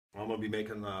going to be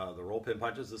making the roll pin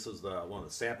punches. This is one of the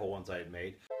sample ones I had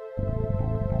made.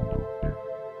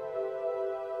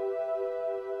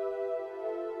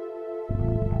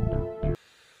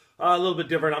 A little bit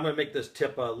different. I'm going to make this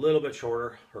tip a little bit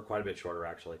shorter, or quite a bit shorter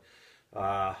actually.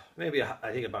 Maybe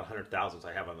I think about 100 thousandths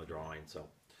I have on the drawing. So,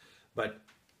 but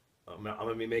I'm going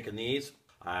to be making these.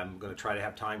 I'm going to try to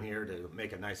have time here to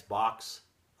make a nice box,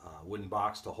 wooden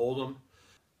box to hold them.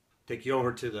 Take you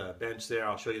over to the bench there.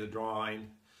 I'll show you the drawing.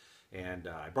 And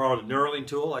I borrowed a knurling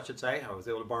tool, I should say. I was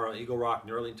able to borrow an Eagle Rock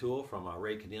knurling tool from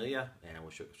Ray Cedar, and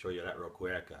we'll show you that real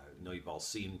quick. I know you've all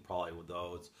seen probably with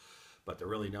those, but they're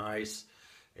really nice.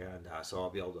 And so I'll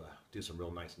be able to do some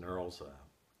real nice knurls.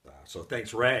 So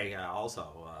thanks, Ray,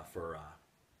 also for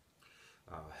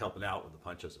helping out with the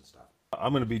punches and stuff.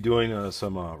 I'm going to be doing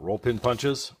some roll pin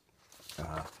punches.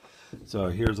 So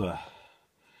here's a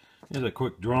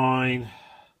quick drawing.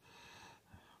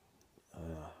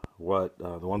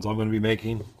 The ones I'm going to be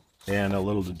making, and a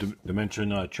little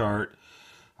dimension chart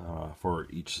for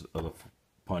each of the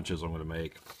punches I'm going to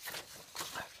make.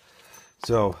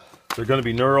 So they're going to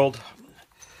be knurled,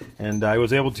 and I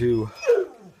was able to.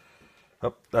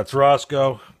 Oh, that's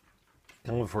Roscoe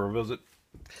coming for a visit.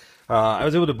 I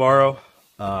was able to borrow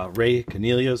Ray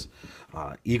Cornelia's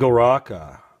Eagle Rock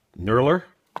knurler.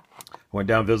 I went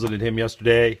down and visited him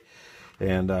yesterday,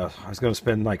 and I was going to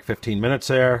spend like 15 minutes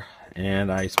there.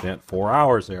 And I spent 4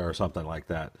 hours there or something like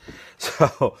that.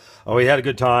 So we had a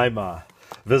good time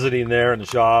visiting there in the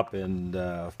shop, and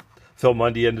Phil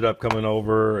Mundy ended up coming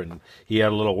over, and he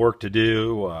had a little work to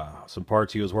do, some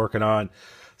parts he was working on.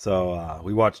 So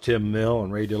we watched him mill,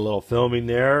 and Ray did a little filming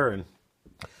there, and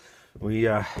we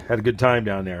had a good time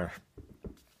down there.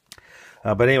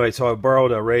 But anyway, so I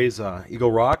borrowed Ray's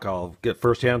Eagle Rock. I'll get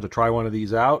firsthand to try one of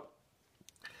these out.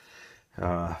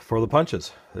 For the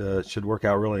punches. It should work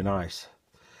out really nice.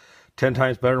 10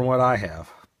 times better than what I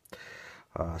have.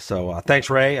 So thanks,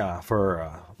 Ray,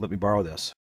 for letting me borrow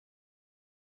this.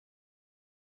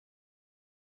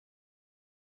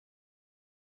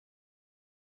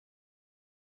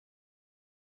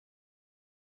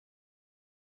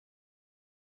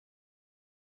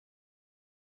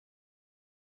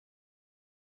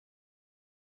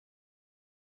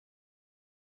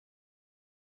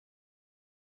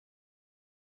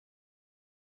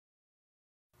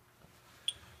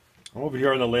 I'm over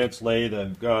here on the Lance lathe.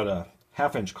 I've got a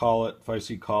 1/2-inch collet,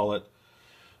 5C collet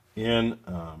in,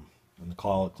 and the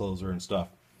collet closer and stuff.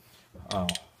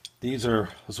 This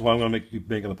is what I'm going to be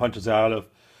making the punches out of.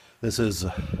 This is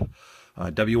a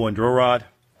W1 drill rod.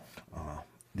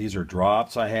 These are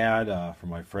drops I had from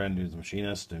my friend who's a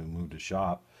machinist who moved his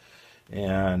shop.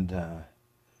 And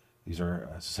these are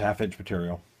 1/2-inch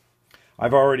material.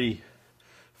 I've already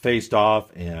faced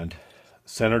off and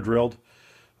center drilled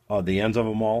the ends of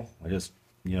them all. I just,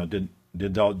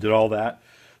 did all that,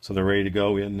 so they're ready to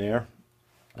go in there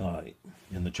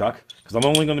in the chuck. Because I'm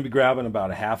only going to be grabbing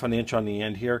about 1/2 inch on the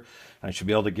end here. I should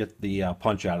be able to get the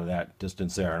punch out of that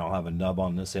distance there, and I'll have a nub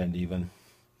on this end even.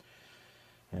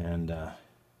 And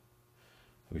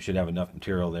we should have enough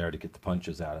material there to get the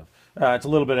punches out of. It's a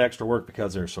little bit extra work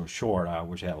because they're so short. I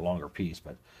wish I had a longer piece,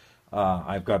 but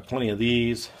I've got plenty of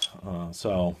these,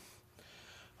 so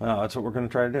that's what we're going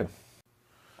to try to do.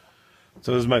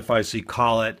 So this is my 5C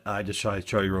collet. I just try to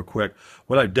show you real quick.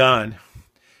 What I've done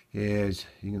is,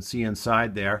 you can see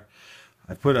inside there,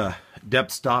 I put a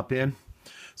depth stop in,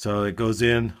 so it goes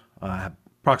in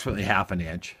approximately 1/2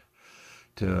 inch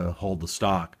to hold the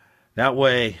stock. That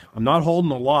way, I'm not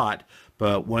holding a lot,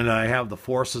 but when I have the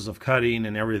forces of cutting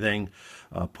and everything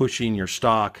pushing your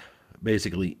stock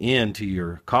basically into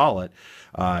your collet,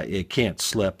 it can't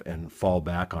slip and fall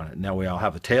back on it. And that way I'll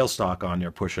have a tailstock on there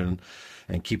pushing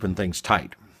and keeping things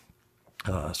tight,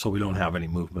 so we don't have any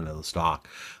movement of the stock.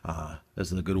 This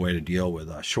is a good way to deal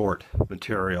with short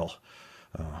material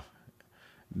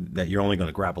that you're only going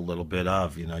to grab a little bit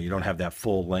of. You don't have that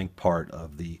full length part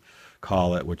of the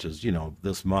collet, which is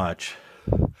this much,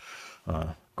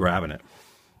 grabbing it.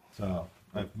 So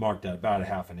I've marked that about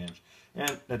 1/2 inch,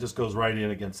 and that just goes right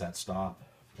in against that stop.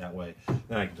 That way,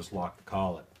 then I can just lock the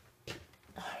collet.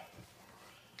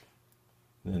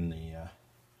 Then the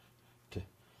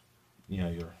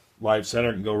your live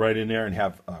center can go right in there and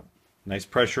have nice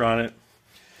pressure on it.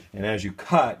 And as you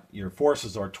cut, your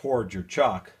forces are towards your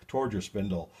chuck, towards your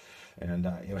spindle, and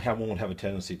it won't have a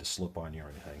tendency to slip on you or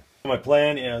anything. My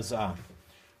plan is I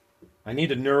need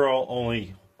to knurl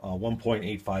only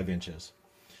 1.85 inches,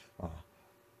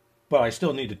 but I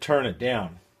still need to turn it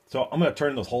down. So I'm going to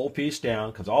turn the whole piece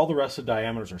down because all the rest of the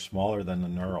diameters are smaller than the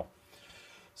knurl.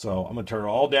 So I'm going to turn it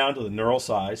all down to the knurl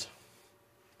size.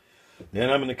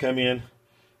 Then I'm going to come in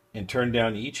and turn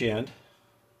down each end,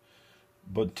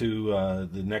 but to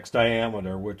the next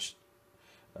diameter, which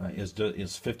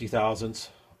is 50 thousandths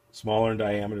smaller in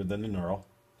diameter than the knurl.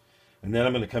 And then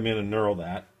I'm going to come in and knurl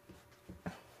that.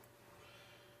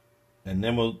 And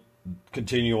then we'll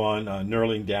continue on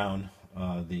knurling down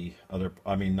the other,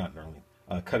 I mean not knurling,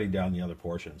 cutting down the other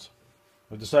portions.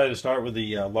 I've decided to start with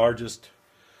the largest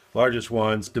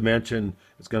ones. Dimension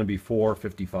is going to be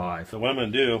 455. So what I'm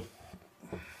going to do,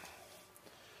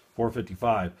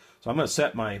 455. So I'm going to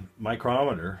set my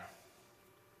micrometer.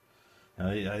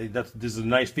 This is a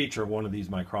nice feature of one of these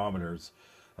micrometers.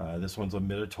 This one's a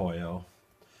Mitutoyo.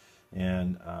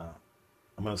 And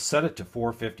I'm going to set it to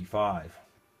 455.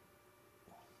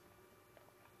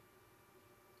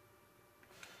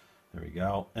 There we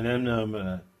go. And then I'm going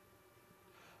to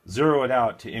zero it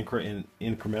out to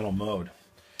incremental mode.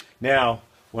 Now,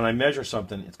 when I measure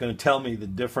something, it's going to tell me the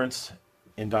difference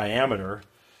in diameter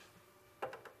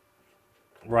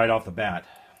right off the bat.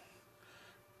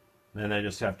 Then I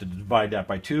just have to divide that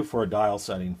by 2 for a dial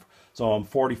setting. So I'm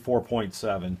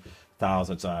 44.7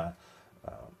 thousandths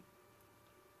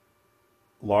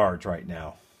large right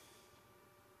now.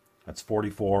 That's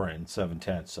 44 and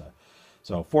 7/10.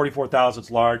 So 44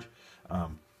 thousandths large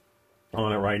on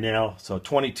it right now. So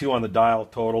 22 on the dial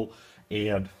total,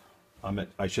 and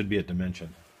I should be at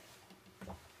dimension.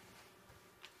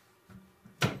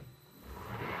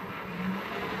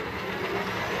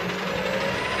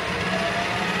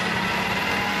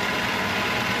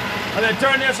 I'm going to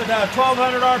turn this at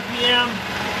 1200 RPM.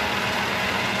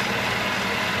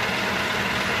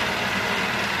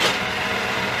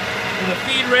 With a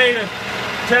feed rate of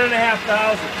 10.5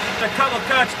 thousandths. A couple of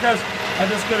cuts because I'm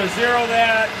just going to zero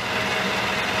that.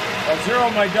 I'll zero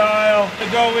my dial. To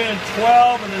go in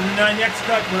 12, and then the next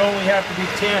cut would only have to be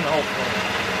 10, hopefully.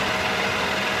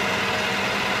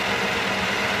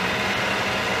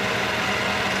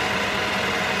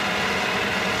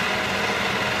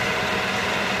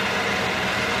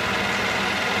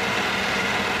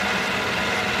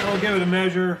 We'll give it a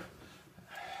measure.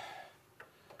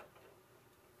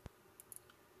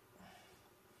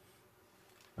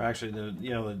 Actually,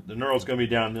 the knurl's going to be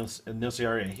down in this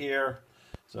area here,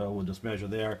 so we'll just measure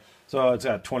there. So it's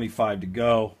at 25 to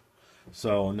go.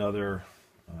 So another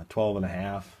 12 and a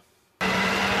half.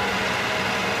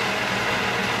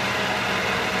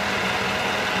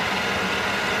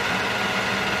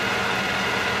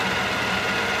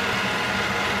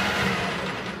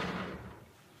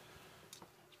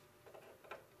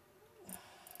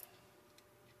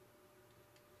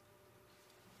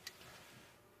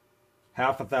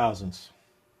 Half a thousandths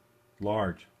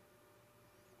large,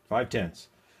 5/10.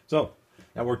 So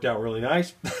that worked out really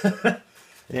nice.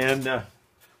 And so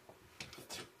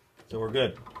we're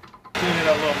good. Give it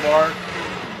a little mark.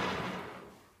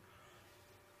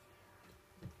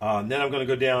 Then I'm going to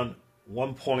go down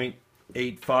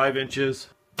 1.85 inches.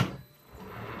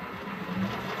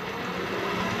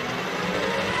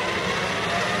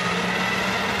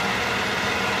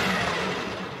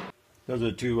 Those are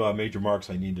the two major marks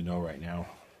I need to know right now.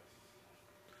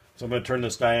 So I'm going to turn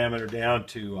this diameter down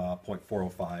to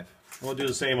 0.405. We'll do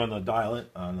the same on the dial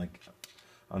on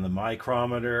the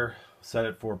micrometer. Set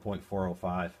it for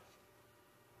 0.405.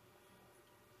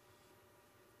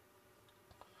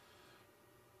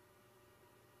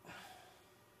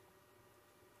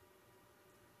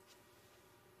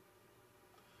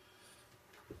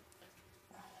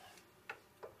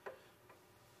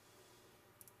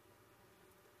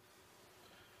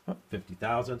 Oh, 50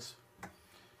 thousandths.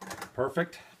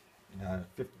 Perfect.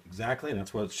 50 exactly, and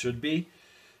that's what it should be.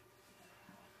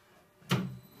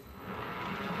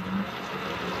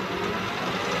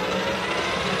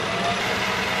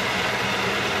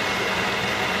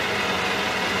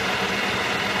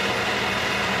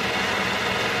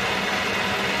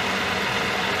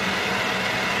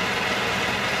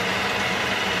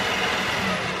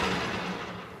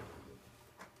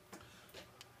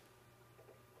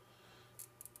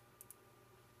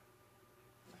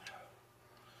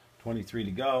 $23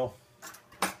 to go.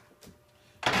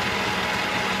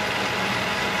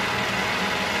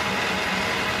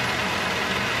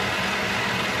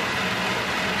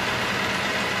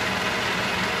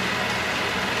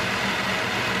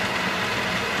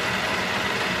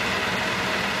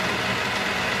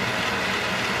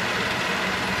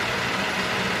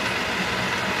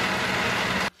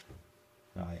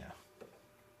 Oh yeah,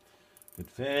 good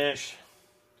finish.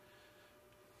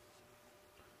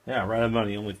 Yeah, right on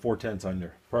money, only 4/10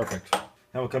 under. Perfect.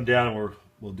 Now we'll come down and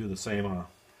we'll do the same down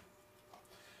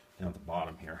at the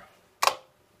bottom here.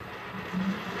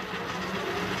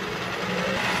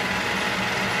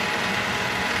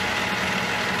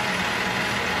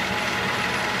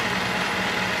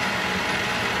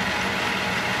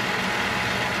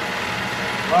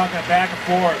 rocking back and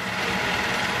forth.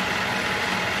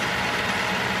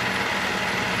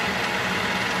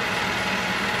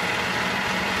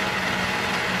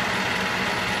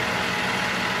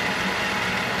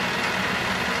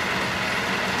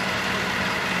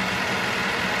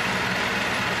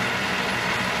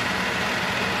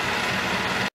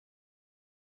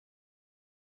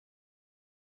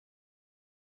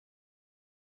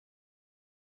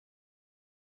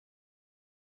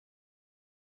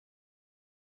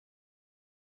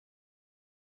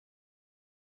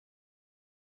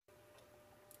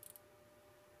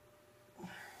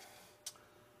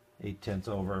 Eight-tenths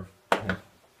over. Yeah,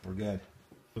 we're good.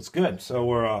 It's good. So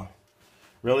we're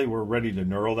ready to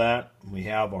knurl that. We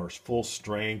have our full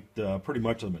strength, pretty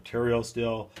much of the material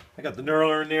still. I got the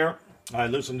knurler in there. I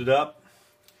loosened it up,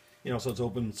 you know, so it's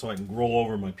open so I can roll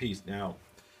over my piece. Now,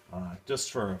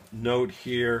 just for a note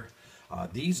here,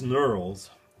 these knurls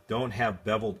don't have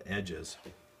beveled edges.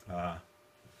 I'm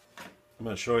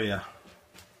going to show you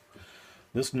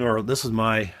this knurl. This is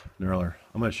my knurler.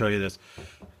 I'm going to show you this.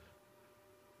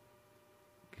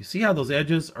 You see how those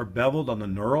edges are beveled on the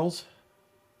knurls?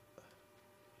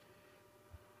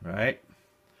 Right?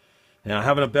 Now,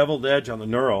 having a beveled edge on the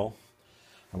knurl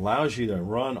allows you to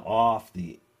run off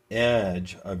the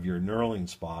edge of your knurling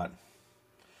spot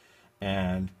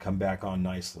and come back on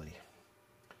nicely.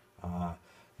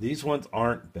 These ones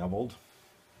aren't beveled.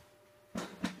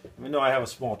 Even though I have a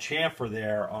small chamfer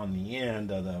there on the end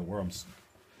of the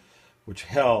which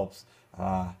helps.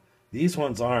 These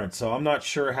ones aren't, so I'm not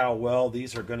sure how well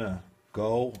these are going to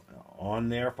go on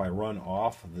there if I run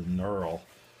off the knurl.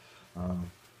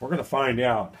 We're going to find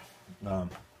out how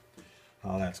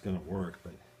that's going to work.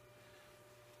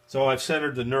 So I've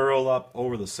centered the knurl up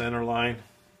over the center line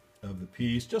of the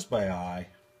piece just by eye.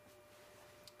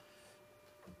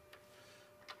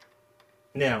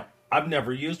 Now, I've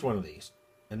never used one of these,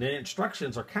 and the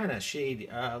instructions are kind of shady,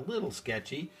 a little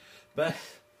sketchy, but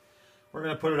we're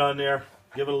going to put it on there.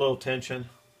 Give it a little tension,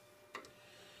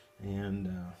 and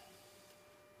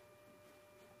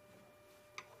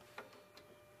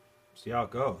see how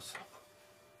it goes.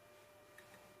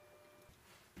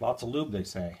 Lots of lube, they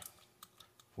say.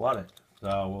 Flood it.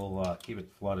 So we'll keep it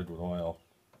flooded with oil.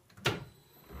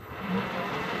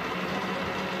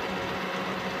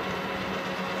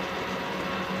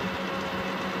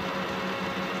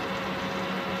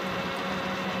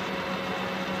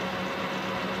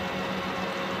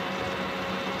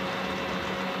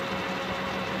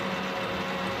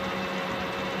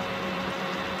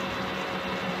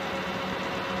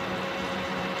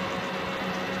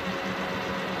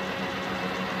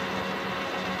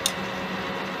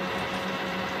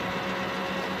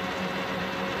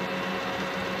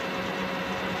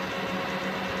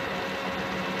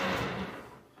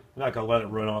 I'm not going to let it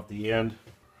run off the end.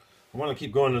 I want to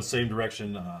keep going in the same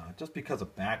direction just because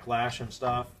of backlash and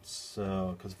stuff.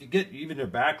 So, because if you get, even your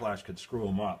backlash could screw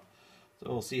them up.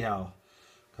 So we'll see how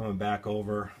coming back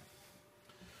over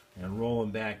and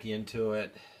rolling back into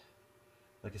it.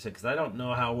 Like I said, because I don't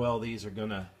know how well these are going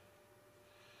to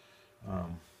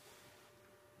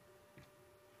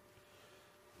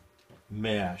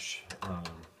mesh.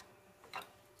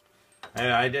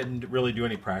 I didn't really do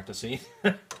any practicing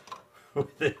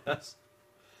with this.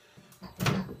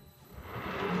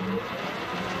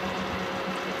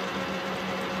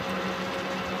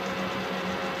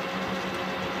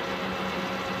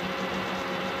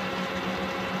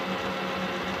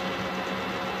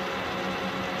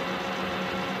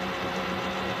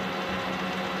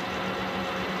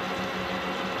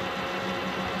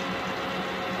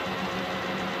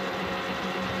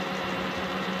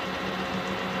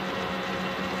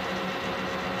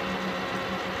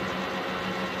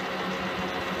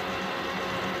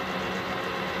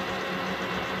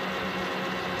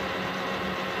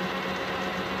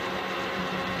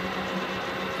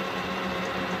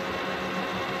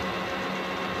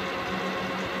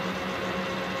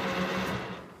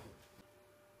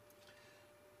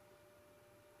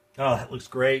 Oh, that looks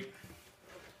great.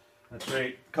 That's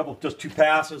great. A couple, just 2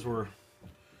 passes were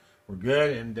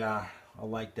good, and I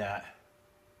like that.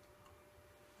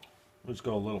 Let's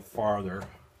go a little farther.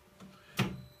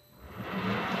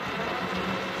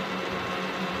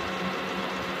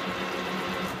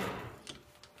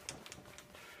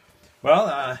 Well,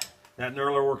 that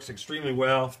knurler works extremely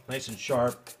well, nice and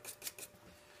sharp.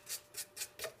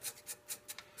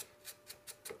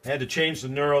 I had to change the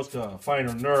knurls to a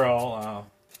finer knurl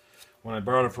when I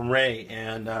borrowed it from Ray,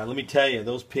 and let me tell you,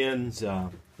 those pins,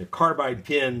 the carbide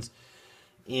pins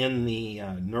in the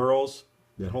knurls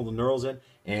that hold the knurls in,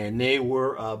 and they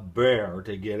were a bear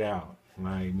to get out.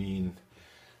 I mean,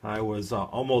 I was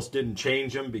almost didn't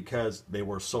change them because they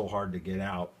were so hard to get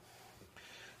out.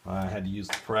 I had to use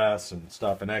the press and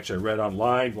stuff, and actually I read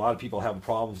online a lot of people have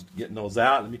problems getting those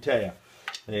out. Let me tell you,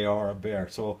 they are a bear.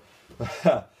 So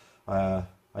I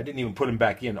didn't even put them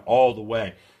back in all the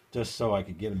way, just so I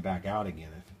could get them back out again.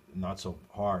 Not so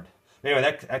hard. Anyway,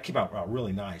 that came out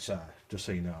really nice, just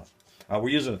so you know. We're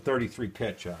using a 33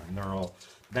 pitch knurl.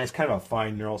 Nice, kind of a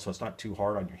fine knurl, so it's not too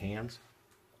hard on your hands.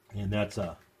 And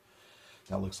that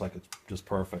looks like it's just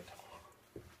perfect.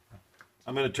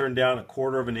 I'm going to turn down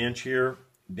 1/4 of an inch here,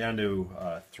 down to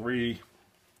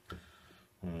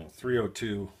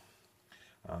 302.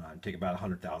 Take about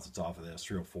 100 thousandths off of this,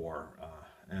 304,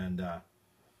 and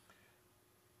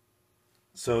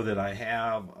so that I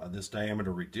have this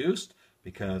diameter reduced,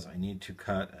 because I need to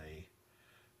cut a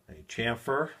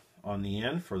chamfer on the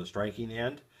end for the striking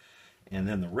end, and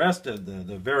then the rest of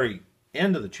the very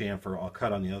end of the chamfer I'll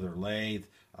cut on the other lathe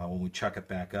when we chuck it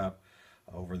back up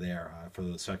over there for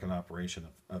the second operation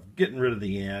of getting rid of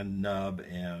the end nub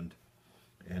and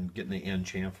getting the end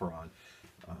chamfer on.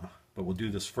 But we'll do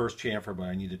this first chamfer, but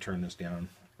I need to turn this down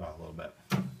a little bit.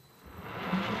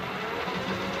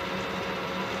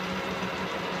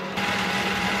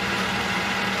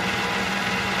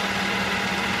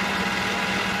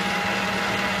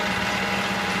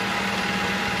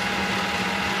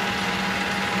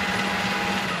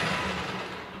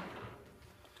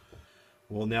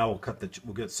 Well, now we'll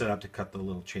get set up to cut the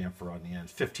little chamfer on the end,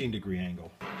 15-degree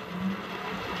angle.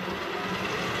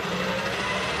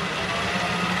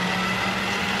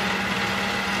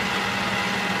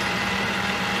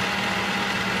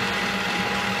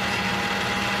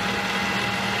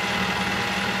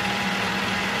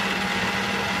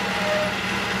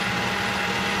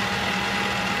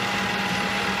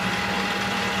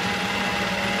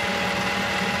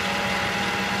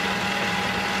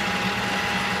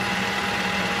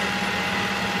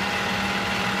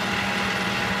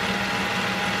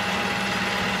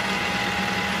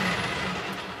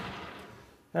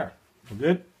 There, we're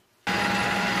good.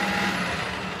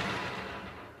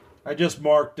 I just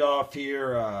marked off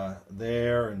here,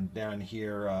 there, and down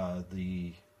here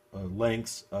the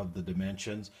lengths of the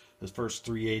dimensions. This first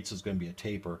 3/8 is going to be a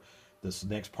taper. This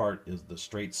next part is the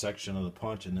straight section of the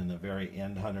punch, and then the very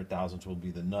end 100 thousandths will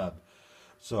be the nub.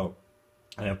 So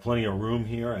I have plenty of room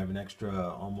here. I have an extra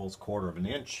almost 1/4 of an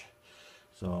inch.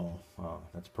 So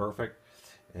that's perfect.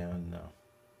 And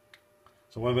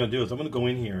so what I'm going to do is I'm going to go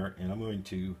in here and I'm going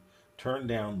to turn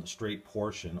down the straight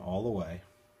portion all the way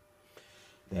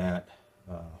that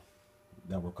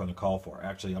we're going to call for.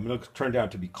 Actually, I'm going to turn down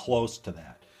to be close to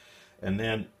that. And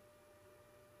then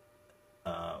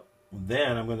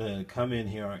I'm going to come in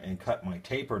here and cut my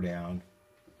taper down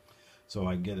so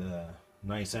I get a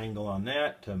nice angle on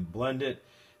that to blend it,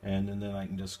 and then I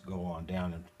can just go on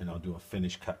down and I'll do a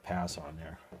finish cut pass on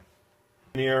there.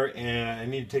 Here, and I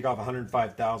need to take off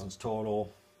 105 thousandths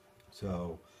total,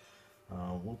 so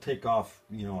we'll take off,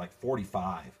 you know, like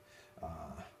 45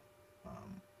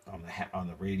 on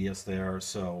the radius there.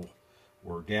 So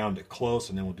we're down to close,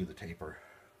 and then we'll do the taper.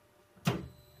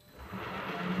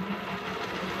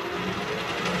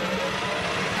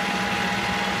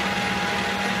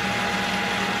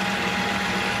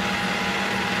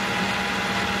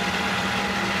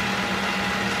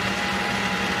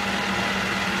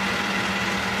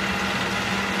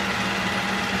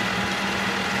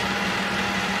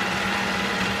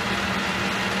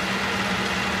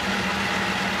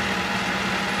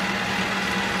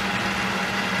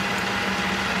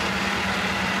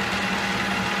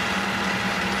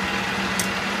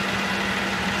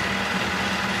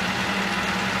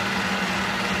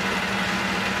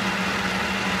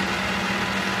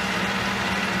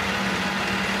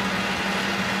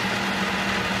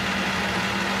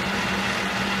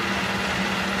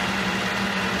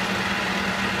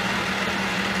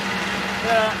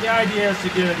 The idea is to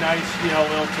get a nice, you know,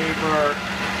 little taper,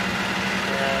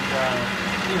 and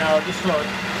you know, just so it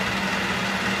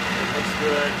looks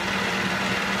good.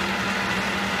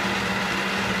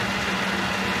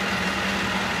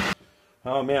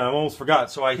 Oh man, I almost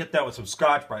forgot. So I hit that with some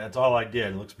Scotch-Brite. That's all I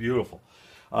did. It looks beautiful.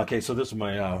 Okay, so this is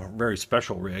my very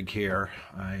special rig here.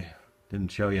 I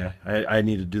didn't show you. I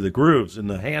need to do the grooves in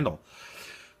the handle.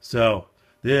 So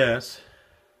this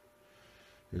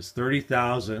is 30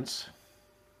 thousandths.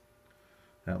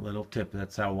 That little tip,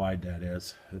 that's how wide that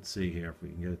is. Let's see here if we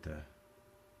can get it to.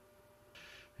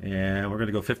 And we're going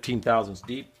to go 15 thousandths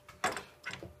deep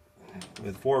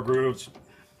with 4 grooves,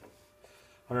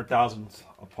 100 thousandths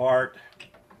apart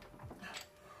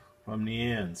from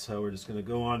the ends. So we're just going to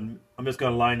go on. I'm just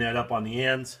going to line that up on the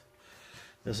ends.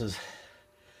 This is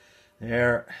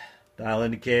there, dial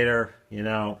indicator, you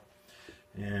know,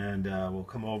 and we'll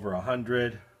come over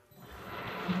 100,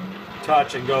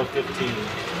 touch and go 15.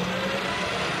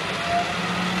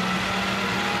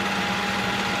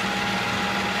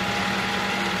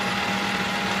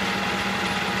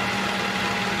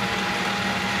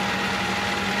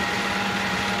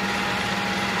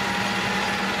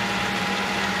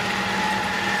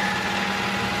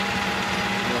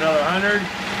 Another 100.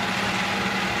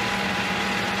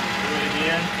 Do it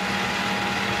again.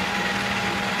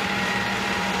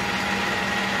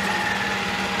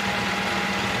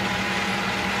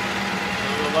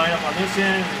 We'll line up on this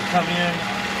end and come in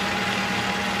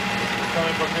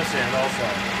from this end also.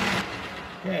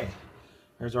 Okay,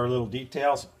 there's our little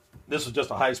details. This is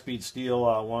just a high-speed steel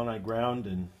one I ground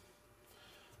and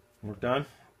we're done.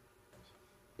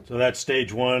 So that's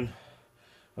stage one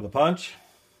of the punch.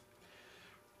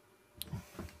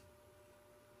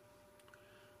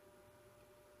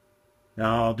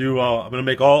 Now I'm going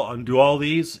to do all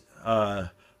these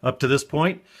up to this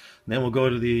point, and then we'll go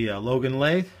to the Logan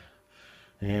lathe,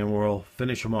 and we'll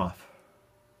finish them off.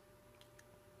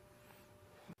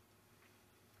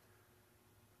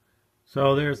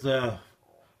 So there's the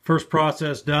first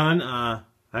process done.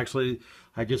 Actually,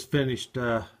 I just finished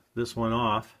this one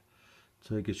off,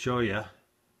 so I could show you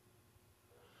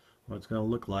what it's going to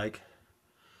look like.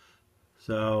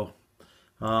 So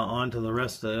on to the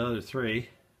rest of the other three.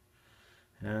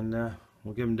 And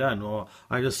we'll get them done. Well,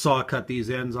 I just saw cut these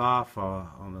ends off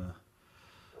on the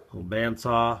little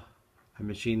bandsaw. I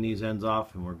machined these ends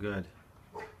off and we're good.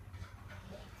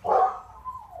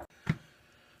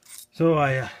 So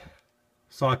I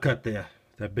saw cut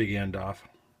that big end off.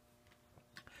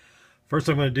 First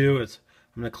I'm going to do is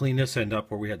I'm going to clean this end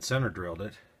up where we had center drilled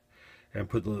it and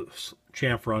put the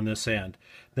chamfer on this end.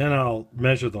 Then I'll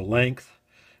measure the length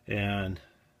and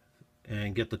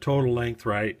get the total length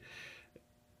right.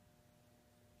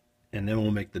 And then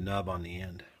we'll make the nub on the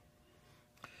end.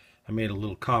 I made a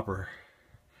little copper,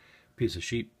 piece of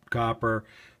sheet copper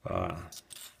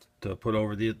to put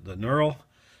over the knurl,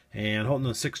 and holding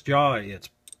the 6 jaw, I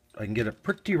can get it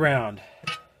pretty round.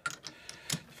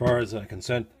 As far as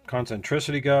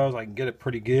concentricity goes, I can get it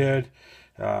pretty good.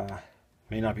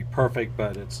 May not be perfect,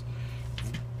 but it's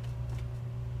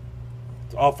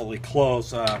awfully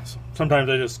close. Sometimes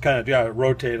I just kind of gotta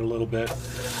rotate a little bit.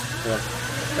 But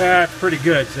that's pretty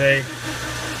good, see?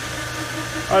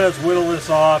 I'll just whittle this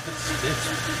off.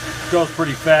 It goes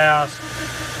pretty fast.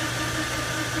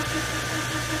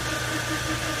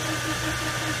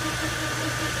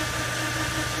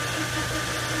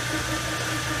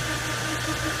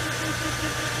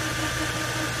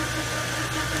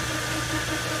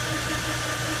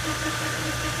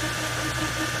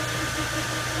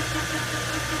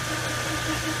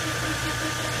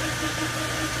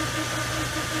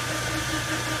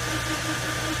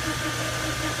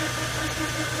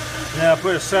 Now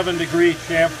put a 7-degree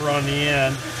chamfer on the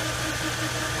end.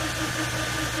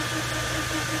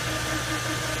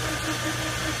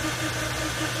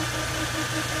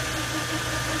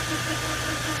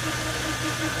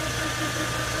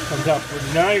 Comes out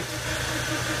pretty nice.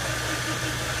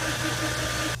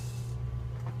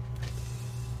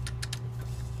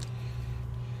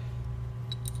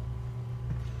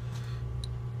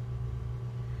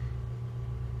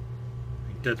 I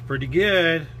think that's pretty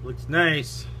good. Looks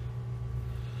nice.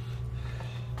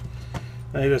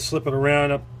 I just slip it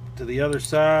around up to the other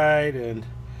side and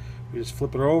we just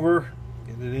flip it over,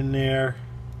 get it in there.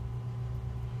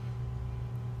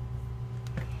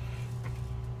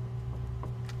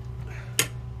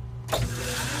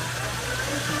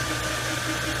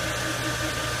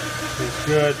 It's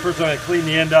good. First I'm going to clean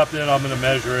the end up, then I'm going to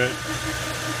measure it.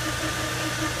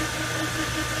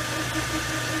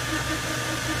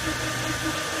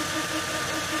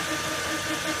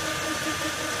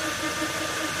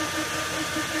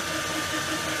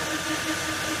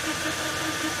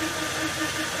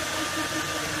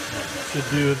 Should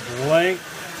do the length.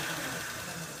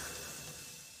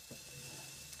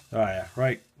 Oh yeah,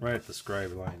 right at the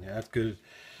scribe line. Yeah, that's good.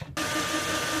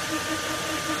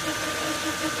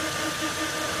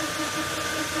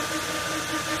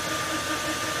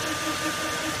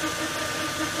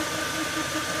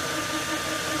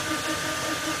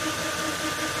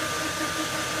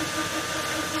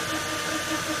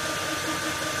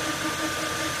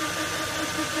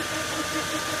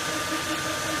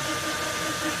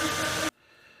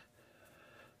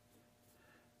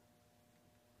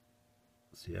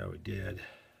 See how we did.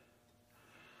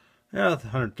 Yeah,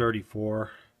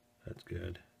 134. That's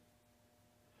good.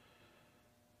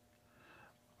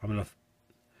 Now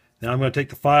I'm gonna take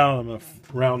the file and I'm gonna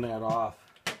round that off.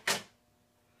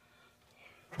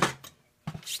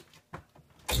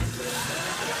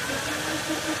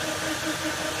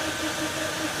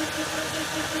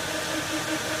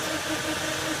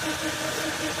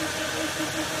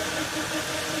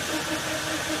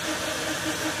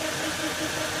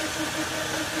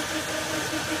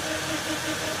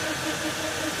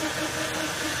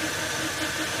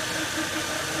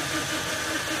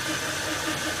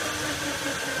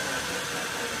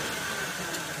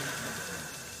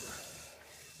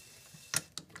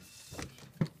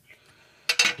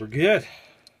 We're good.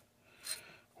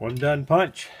 One done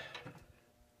punch.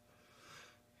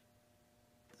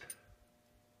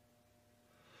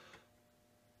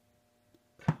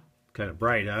 Kind of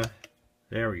bright, huh?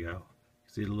 There we go.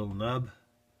 See the little nub?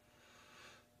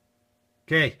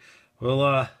 Okay,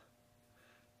 we'll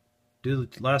do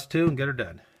the last two and get her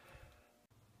done.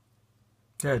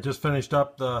 Okay, I just finished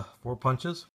up the 4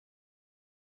 punches.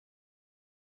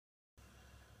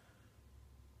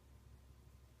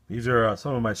 These are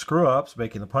some of my screw-ups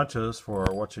making the punches for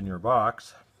what's in your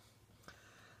box.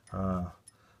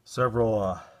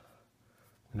 Several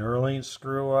knurling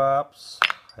screw-ups.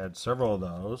 I had several of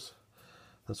those.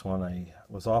 This one I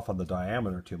was off on the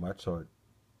diameter too much, so it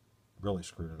really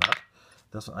screwed it up.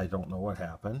 This one, I don't know what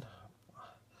happened.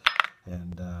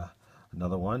 And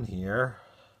another one here.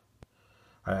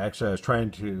 I was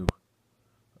trying to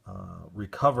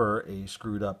recover a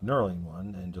screwed up knurling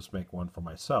one and just make one for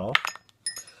myself.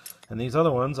 And these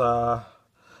other ones,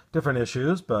 different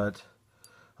issues, but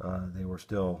they were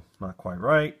still not quite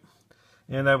right.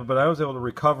 But I was able to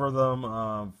recover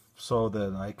them so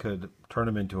that I could turn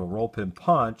them into a roll pin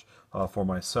punch for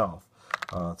myself.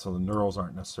 So the knurls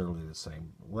aren't necessarily the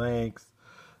same length,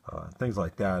 things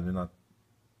like that. And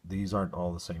these aren't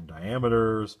all the same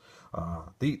diameters.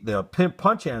 The pin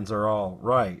punch ends are all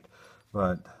right,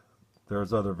 but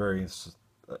there's other various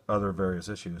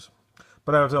issues.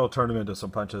 But I was able to turn them into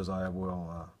some punches. I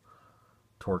will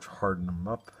torch harden them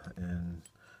up, and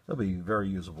they'll be very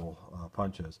usable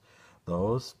punches.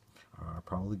 Those are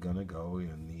probably going to go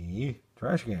in the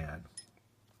trash can.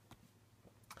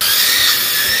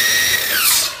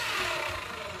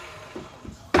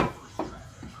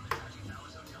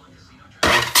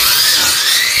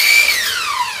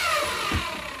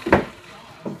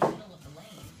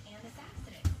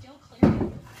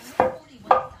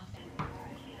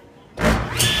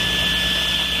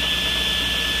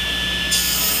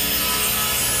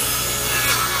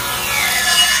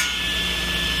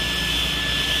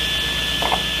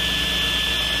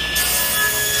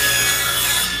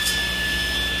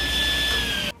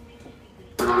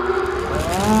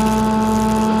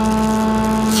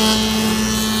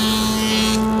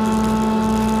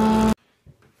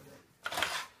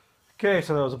 Okay,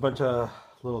 so that was a bunch of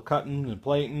little cutting and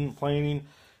planing,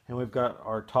 and we've got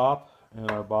our top and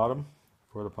our bottom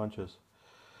for the punches.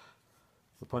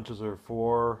 The punches are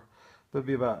 4, it'll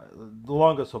be about, the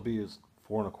longest will be is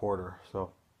 4 1/4, so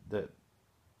that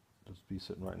just be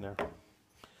sitting right in there.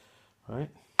 All right,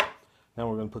 now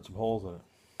we're going to put some holes in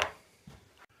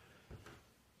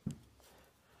it.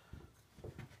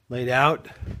 Laid out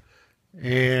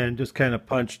and just kind of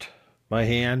punched by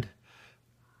hand.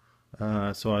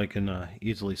 So I can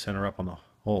easily center up on the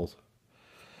holes.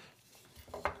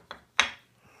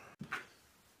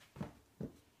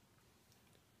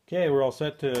 Okay, we're all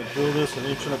set to drill this 1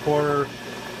 1/4 inch.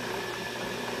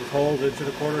 This hole's 1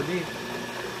 1/4 inch deep.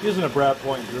 Using a brad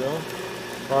point drill.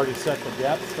 I've already set the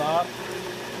depth stop.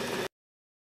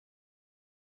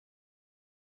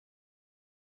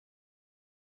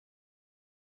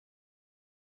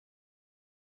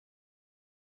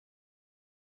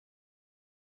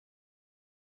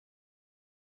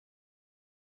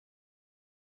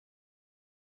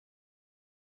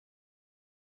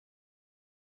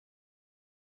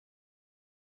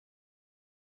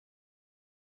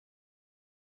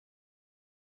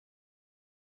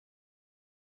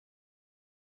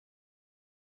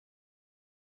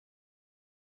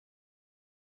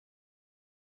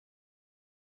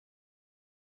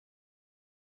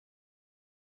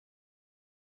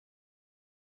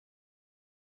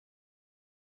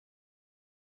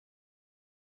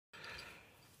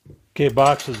 Okay,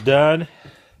 box is done.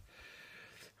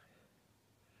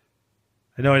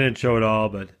 I know I didn't show it all,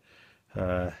 but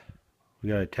we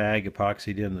got a tag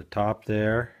epoxied in the top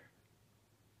there.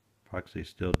 Epoxy's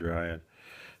still drying.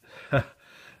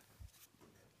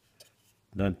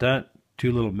 Dun.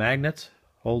 2 little magnets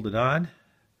hold it on.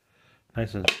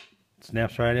 Nice and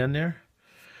snaps right in there.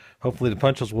 Hopefully the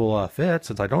punches will fit,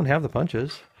 since I don't have the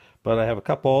punches, but I have a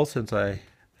couple since I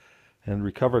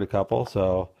recovered a couple,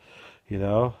 so you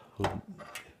know,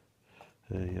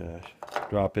 they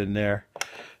drop in there.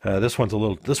 This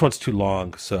one's too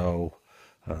long, so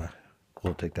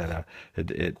we'll take that out.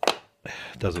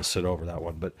 It doesn't sit over that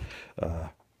one, but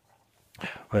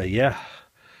yeah,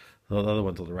 the other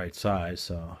ones are the right size,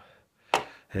 so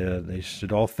they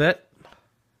should all fit.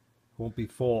 Won't be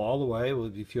full all the way. Will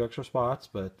be a few extra spots,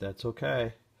 but that's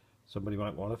okay. Somebody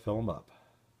might want to fill them up.